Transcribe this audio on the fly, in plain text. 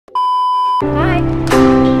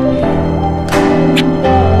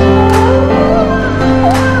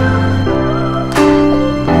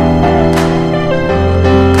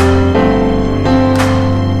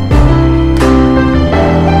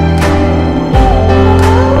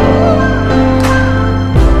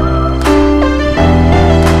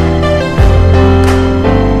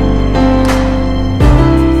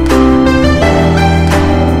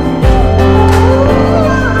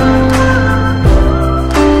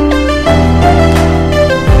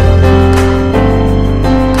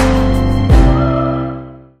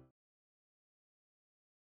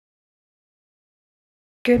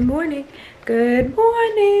Good morning, good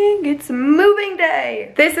morning. It's moving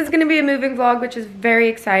day. This is gonna be a moving vlog, which is very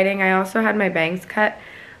exciting. I also had my bangs cut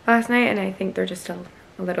last night and I think they're just a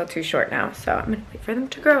little too short now. So I'm gonna wait for them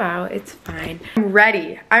to grow out. It's fine. I'm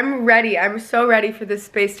ready. I'm so ready for this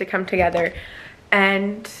space to come together.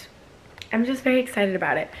 And I'm just very excited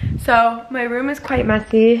about it. So my room is quite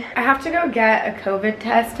messy. I have to go get a COVID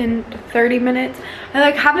test in 30 minutes.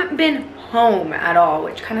 I haven't been home at all,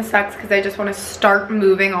 which kind of sucks because I just want to start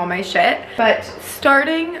moving all my shit. But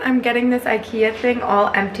starting, I'm getting this IKEA thing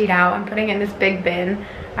all emptied out. I'm putting it in this big bin.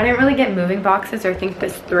 I didn't really get moving boxes or think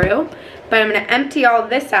this through, but I'm gonna empty all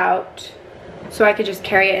this out so I could just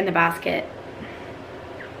carry it in the basket.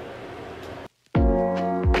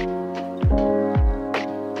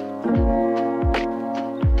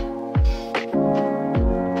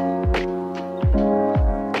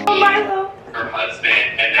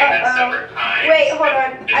 Wait, hold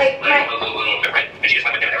on. A little different, and she just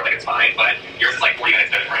went with it. Like, it's fine, but yours is like 40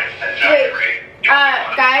 minutes different. Wait,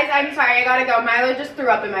 guys, I'm sorry. I gotta go. Milo just threw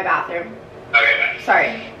up in my bathroom. Okay, bye.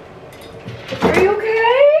 Sorry. Are you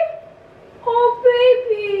okay? Oh,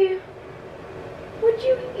 baby. What'd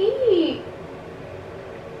you eat?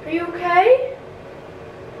 Are you okay?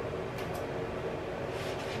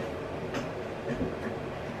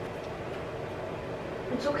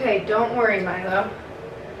 It's okay. Don't worry, Milo.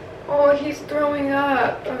 Oh, he's throwing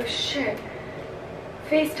up. Oh, shit.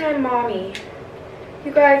 FaceTime mommy.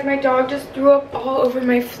 You guys, my dog just threw up all over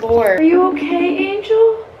my floor. Are you okay,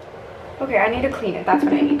 Angel? Okay, I need to clean it. That's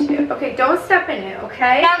what I need to do. Okay, don't step in it,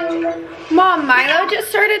 okay? Mom, Milo just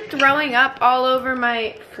started throwing up all over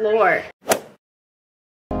my floor.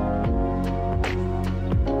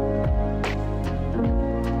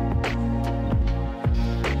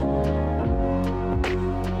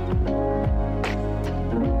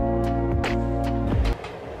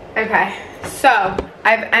 Okay, so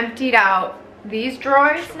I've emptied out these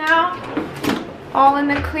drawers now, all in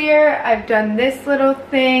the clear. I've done this little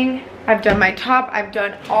thing. I've done my top. I've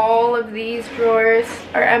done all of these drawers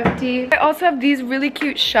are empty. I also have these really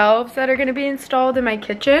cute shelves that are gonna be installed in my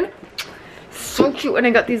kitchen. So cute when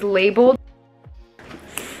I got these labeled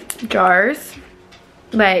jars,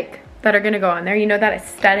 like, that are gonna go on there. You know, that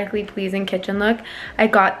aesthetically pleasing kitchen look. I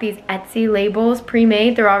got these Etsy labels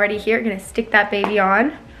pre-made. They're already here. Gonna stick that baby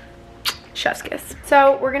on. Chef's kiss.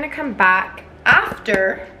 So we're gonna come back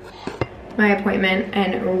after my appointment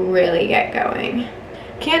and really get going.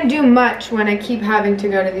 Can't do much when I keep having to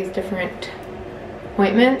go to these different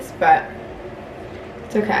appointments, but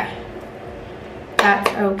it's okay. That's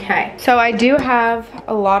okay. So I do have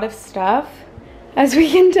a lot of stuff, as we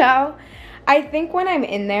can tell. I think when I'm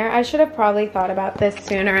in there, I should have probably thought about this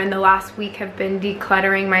sooner. In the last week have been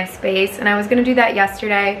decluttering my space, and I was gonna do that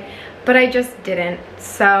yesterday, but I just didn't.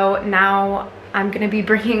 So now I'm gonna be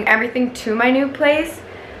bringing everything to my new place.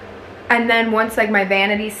 And then once like my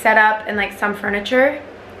vanity's set up and like some furniture,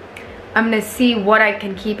 I'm gonna see what I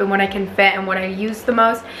can keep and what I can fit and what I use the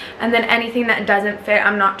most. And then anything that doesn't fit,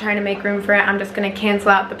 I'm not trying to make room for it. I'm just gonna cancel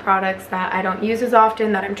out the products that I don't use as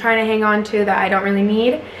often, that I'm trying to hang on to, that I don't really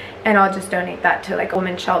need. And I'll just donate that to like a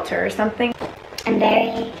women's shelter or something. I'm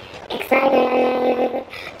very excited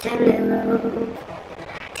to move.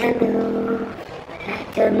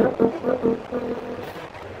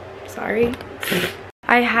 Sorry.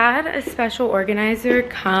 I had a special organizer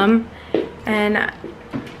come and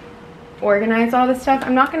organize all the stuff.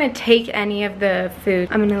 I'm not gonna take any of the food.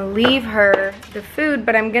 I'm gonna leave her the food,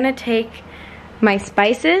 but I'm gonna take my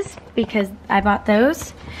spices because I bought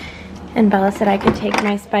those. And Bella said I could take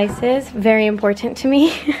my spices. Very important to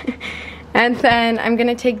me. And then I'm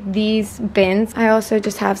gonna take these bins. I also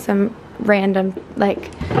just have some random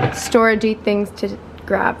like storagey things to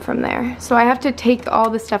grab from there. So I have to take all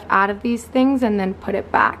the stuff out of these things and then put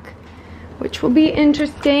it back, which will be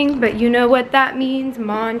interesting, but you know what that means.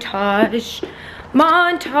 Montage,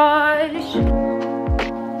 montage.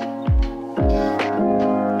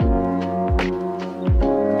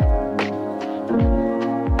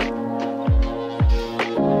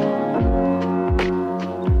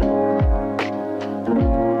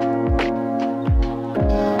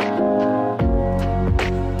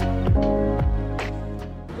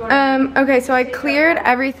 Okay, so I cleared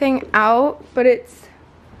everything out, but it's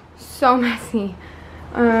so messy.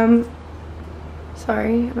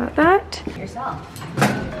 Sorry about that. Yourself.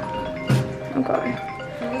 Oh god.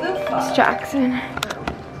 Who the fuck? It's Jackson.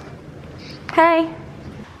 Hey.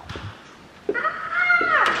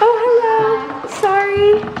 Oh, hello.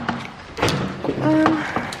 Sorry.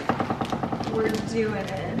 We're doing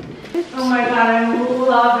it. Oh my god, I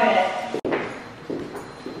love it.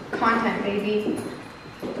 Content, baby.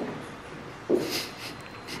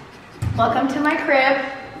 Welcome to my crib.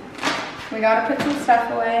 We gotta put some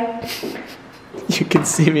stuff away. You can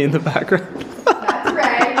see me in the background. That's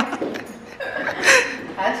Ray.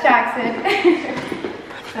 That's Jackson.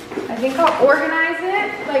 I think I'll organize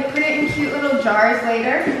it, like put it in cute little jars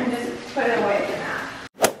later and just put it away for now.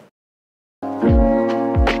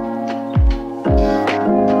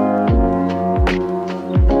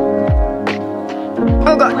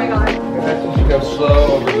 Oh god. Oh my god. She goes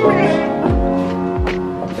slow over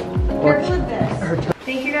Careful with this.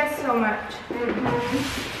 Thank you guys so much.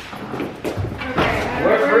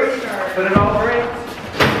 We're free, but it all breaks.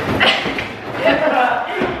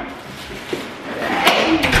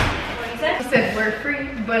 I said we're free,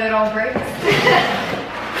 but it all breaks.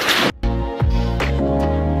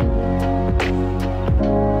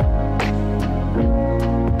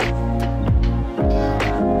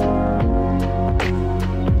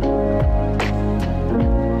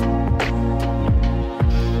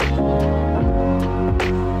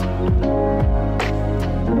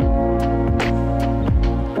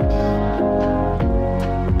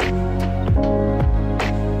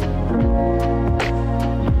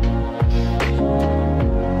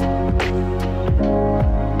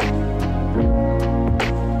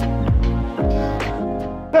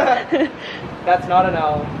 That's not an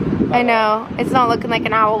owl. I know, it's not looking like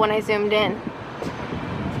an owl when I zoomed in.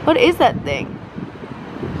 What is that thing?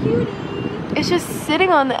 Cutie. It's just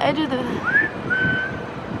sitting on the edge of the...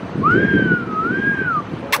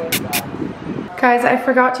 Guys, I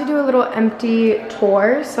forgot to do a little empty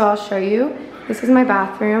tour, so I'll show you. This is my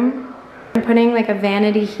bathroom. I'm putting like a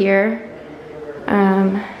vanity here,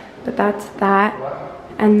 but that's that.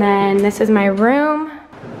 And then this is my room.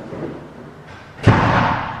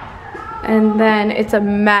 And then it's a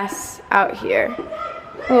mess out here.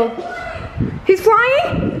 Oh, he's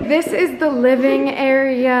flying! This is the living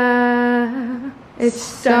area. It's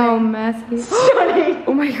so messy. Stunning.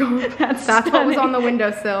 Oh my god, that's what was on the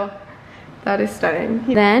windowsill. That is stunning.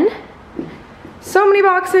 Then, so many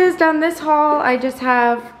boxes down this hall. I just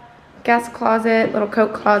have guest closet, little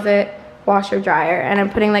coat closet, washer dryer, and I'm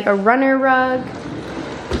putting like a runner rug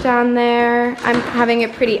down there. I'm having a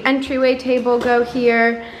pretty entryway table go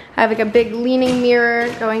here. I have like a big leaning mirror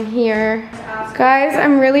going here. Guys,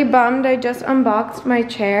 I'm really bummed. I just unboxed my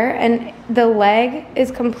chair and the leg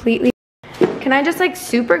is completely... Can I just like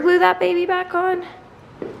super glue that baby back on?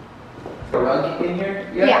 A rug in here?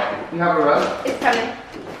 Yeah. You have a rug? It's coming.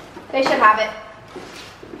 They should have it.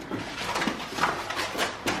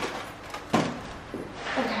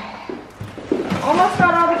 Okay. Almost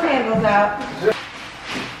got all the candles out.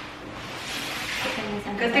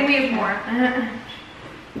 Good thing we have more.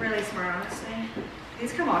 Really smart, honestly.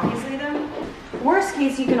 These come off easily though. Worst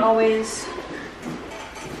case, you can always...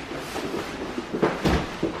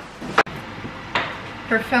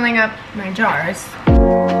 For filling up my jars.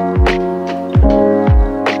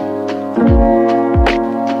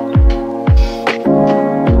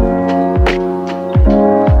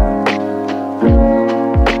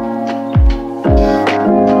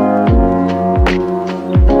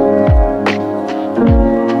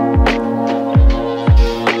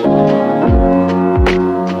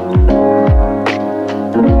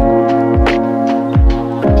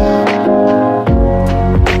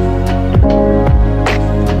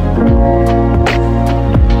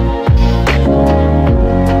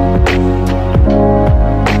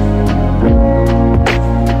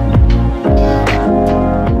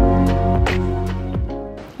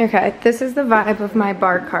 Okay, this is the vibe of my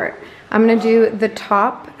bar cart. I'm gonna do the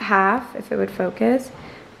top half, if it would focus,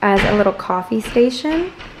 as a little coffee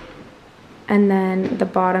station, and then the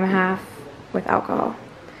bottom half with alcohol.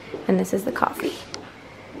 And this is the coffee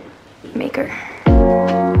maker.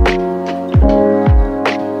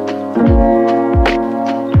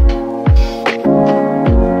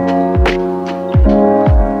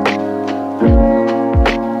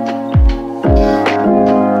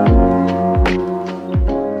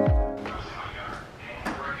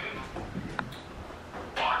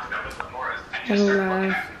 I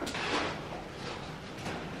love.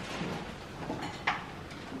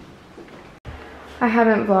 I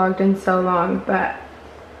haven't vlogged in so long, but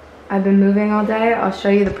I've been moving all day. I'll show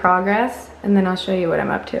you the progress and then I'll show you what I'm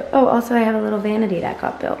up to. Oh, also I have a little vanity that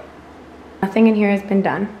got built. Nothing in here has been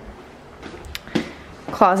done.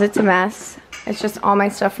 Closet's a mess. It's just all my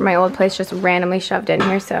stuff from my old place just randomly shoved in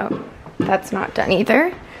here, so that's not done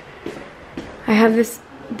either. I have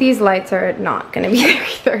these lights are not gonna be there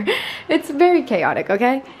either. It's very chaotic,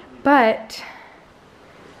 okay? But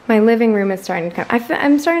my living room is starting to come.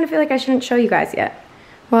 I'm starting to feel like I shouldn't show you guys yet.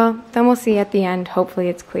 Well, then we'll see at the end. Hopefully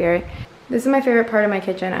it's clear. This is my favorite part of my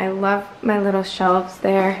kitchen. I love my little shelves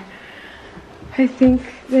there. I think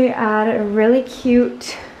they add a really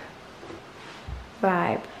cute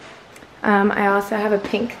vibe. I also have a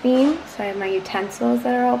pink theme, so I have my utensils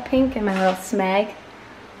that are all pink and my little smeg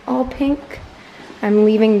all pink. I'm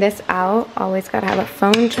leaving this out. Always gotta have a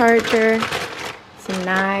phone charger, some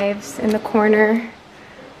knives in the corner.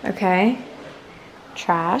 Okay,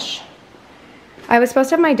 trash. I was supposed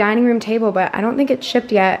to have my dining room table, but I don't think it's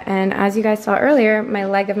shipped yet. And as you guys saw earlier, my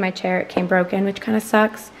leg of my chair came broken, which kind of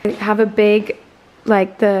sucks. I have a big,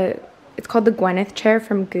 like it's called the Gwyneth chair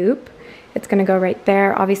from Goop. It's gonna go right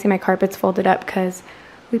there. Obviously my carpet's folded up because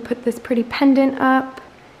we put this pretty pendant up.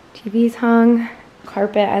 TV's hung.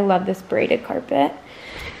 Carpet, I love this braided carpet.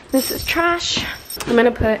 This is trash. I'm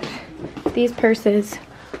gonna put these purses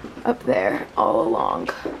up there all along.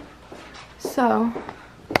 So,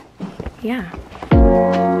 yeah.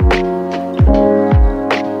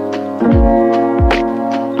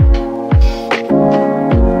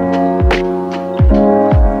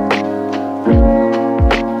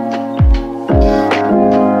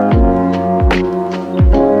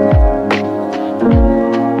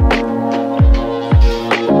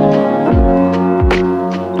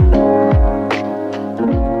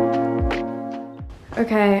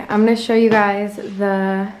 Okay, I'm gonna show you guys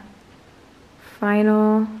the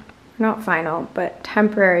final, not final, but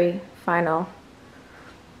temporary final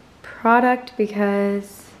product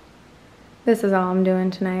because this is all I'm doing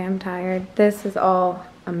tonight. I'm tired. This is all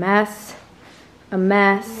a mess,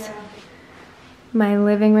 Yeah. My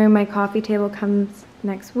living room, my coffee table comes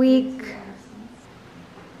next week.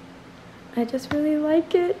 I just really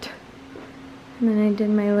like it. And then I did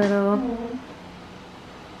my little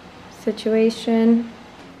situation.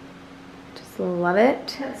 Just love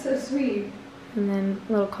it. That's so sweet. And then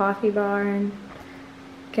a little coffee bar and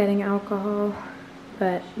getting alcohol.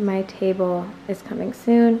 But my table is coming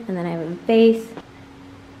soon. And then I have a vase.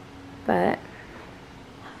 But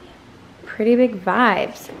pretty big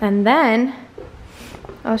vibes. And then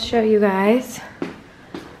I'll show you guys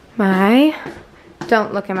my,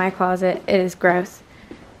 don't look in my closet, it is gross,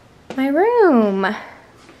 my room.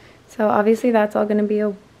 So obviously that's all gonna be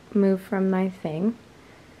a move from my thing.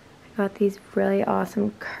 I got these really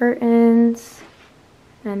awesome curtains,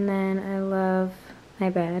 and then I love my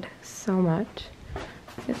bed so much.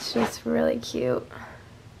 It's just really cute.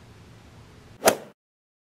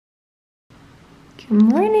 Good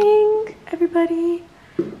morning, everybody.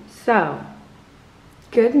 So,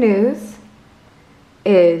 good news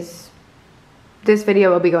is this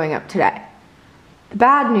video will be going up today. The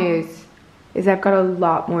bad news is I've got a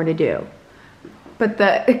lot more to do. But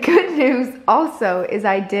the good news also is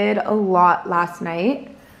I did a lot last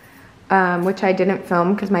night, which I didn't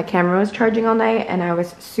film because my camera was charging all night and I was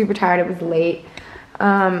super tired. It was late.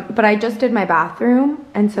 But I just did my bathroom,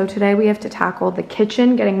 and so today we have to tackle the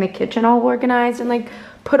kitchen, getting the kitchen all organized and like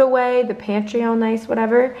put away, the pantry all nice,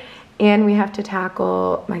 whatever. And we have to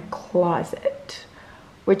tackle my closet,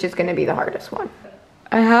 which is gonna be the hardest one.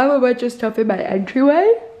 I have a bunch of stuff in my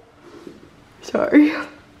entryway. Sorry.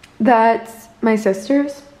 That's my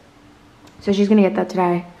sister's, so she's gonna get that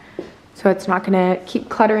today, so it's not gonna keep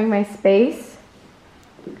cluttering my space.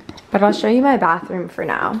 But I'll show you my bathroom for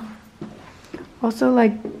now. Also,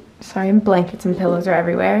 like, sorry, blankets and pillows are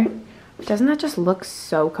everywhere. Doesn't that just look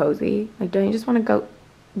so cozy? Like, don't you just want to go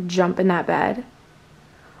jump in that bed?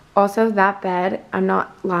 Also, that bed, I'm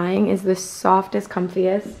not lying, is the softest,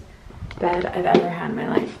 comfiest bed I've ever had in my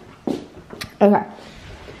life. Okay,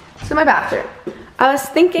 so my bathroom. I was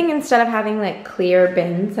thinking instead of having like clear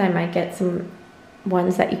bins, I might get some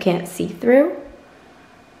ones that you can't see through.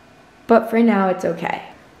 But for now, it's okay.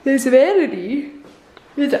 This vanity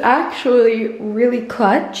is actually really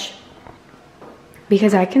clutch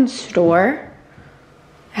because I can store,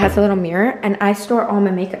 it has a little mirror, and I store all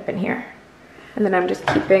my makeup in here. And then I'm just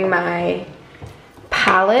keeping my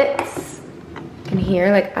palettes in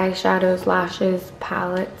here, like eyeshadows, lashes,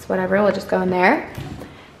 palettes, whatever, will just go in there.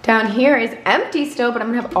 Down here is empty still, but I'm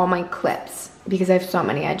gonna have all my clips because I have so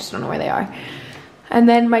many, I just don't know where they are. And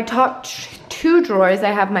then my top two drawers, I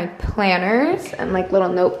have my planners and like little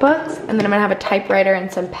notebooks. And then I'm gonna have a typewriter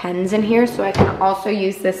and some pens in here so I can also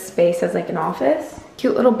use this space as like an office.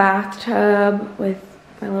 Cute little bathtub with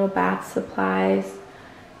my little bath supplies.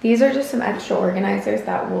 These are just some extra organizers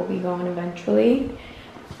that will be gone eventually.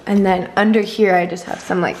 And then under here, I just have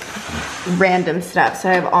some like random stuff. So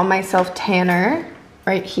I have all my self-tanner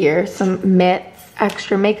right here, some mitts,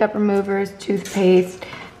 extra makeup removers, toothpaste,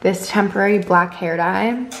 this temporary black hair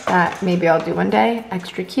dye that maybe I'll do one day,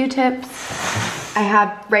 extra Q-tips. I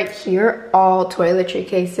have right here all toiletry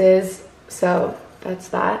cases, so that's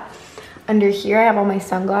that. Under here, I have all my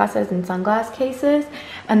sunglasses and sunglass cases.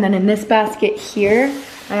 And then in this basket here,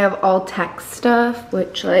 I have all tech stuff,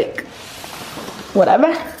 which like,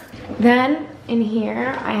 whatever. Then in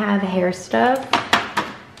here, I have hair stuff.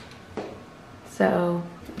 So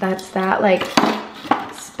that's that, like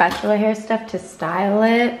special hair stuff to style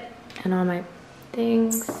it and all my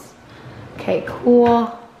things. Okay,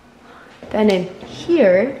 cool. Then in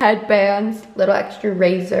here, headbands, little extra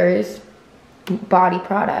razors, body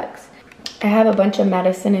products. I have a bunch of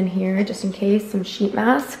medicine in here just in case, some sheet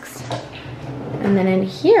masks. And then in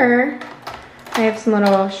here, I have some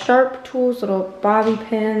little sharp tools, little bobby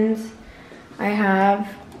pins. I have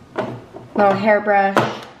a little hairbrush,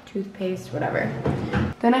 toothpaste, whatever.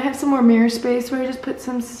 Then I have some more mirror space where I just put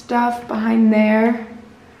some stuff behind there.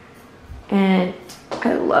 And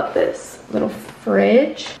I love this little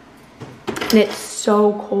fridge. And it's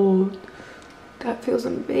so cold. That feels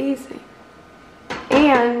amazing.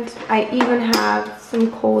 And I even have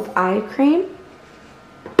some cold eye cream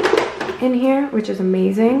in here, which is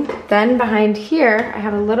amazing. Then behind here, I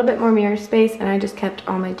have a little bit more mirror space and I just kept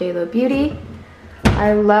all my J.Lo Beauty.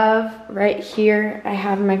 I love right here, I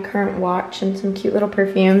have my current watch and some cute little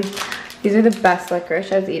perfumes. These are the best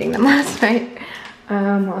licorice. I was eating them last night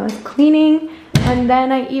while I was cleaning. And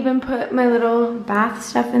then I even put my little bath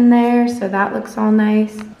stuff in there, so that looks all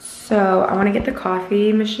nice. So I wanna get the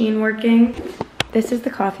coffee machine working. This is the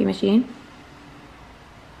coffee machine.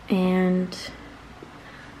 And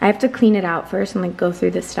I have to clean it out first and like go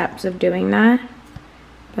through the steps of doing that.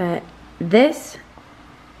 But this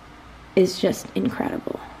is just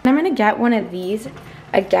incredible. I'm gonna get one of these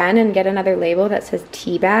again and get another label that says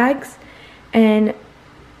tea bags and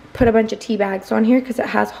put a bunch of tea bags on here because it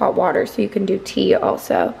has hot water so you can do tea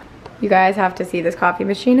also. You guys have to see this coffee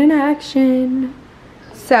machine in action.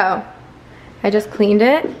 So I just cleaned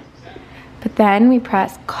it, but then we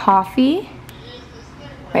press coffee.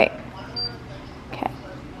 Wait. Okay.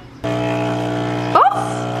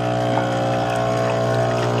 Oh!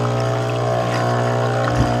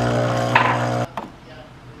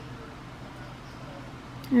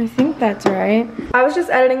 I think that's right. I was just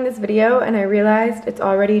editing this video and I realized it's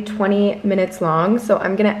already 20 minutes long, so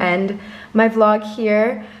I'm gonna end my vlog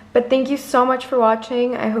here. But thank you so much for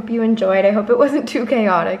watching. I hope you enjoyed. I hope it wasn't too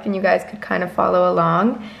chaotic and you guys could kind of follow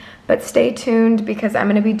along. But stay tuned because I'm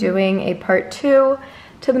gonna be doing a part 2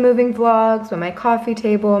 to the moving vlogs when my coffee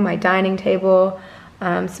table, my dining table,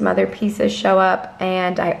 some other pieces show up.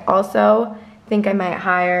 And I also think I might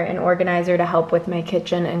hire an organizer to help with my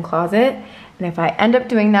kitchen and closet. And if I end up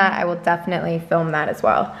doing that, I will definitely film that as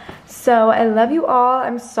well. So I love you all.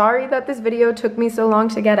 I'm sorry that this video took me so long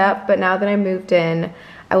to get up, but now that I moved in,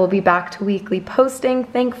 I will be back to weekly posting,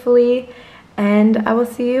 thankfully. And I will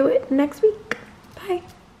see you next week. Bye.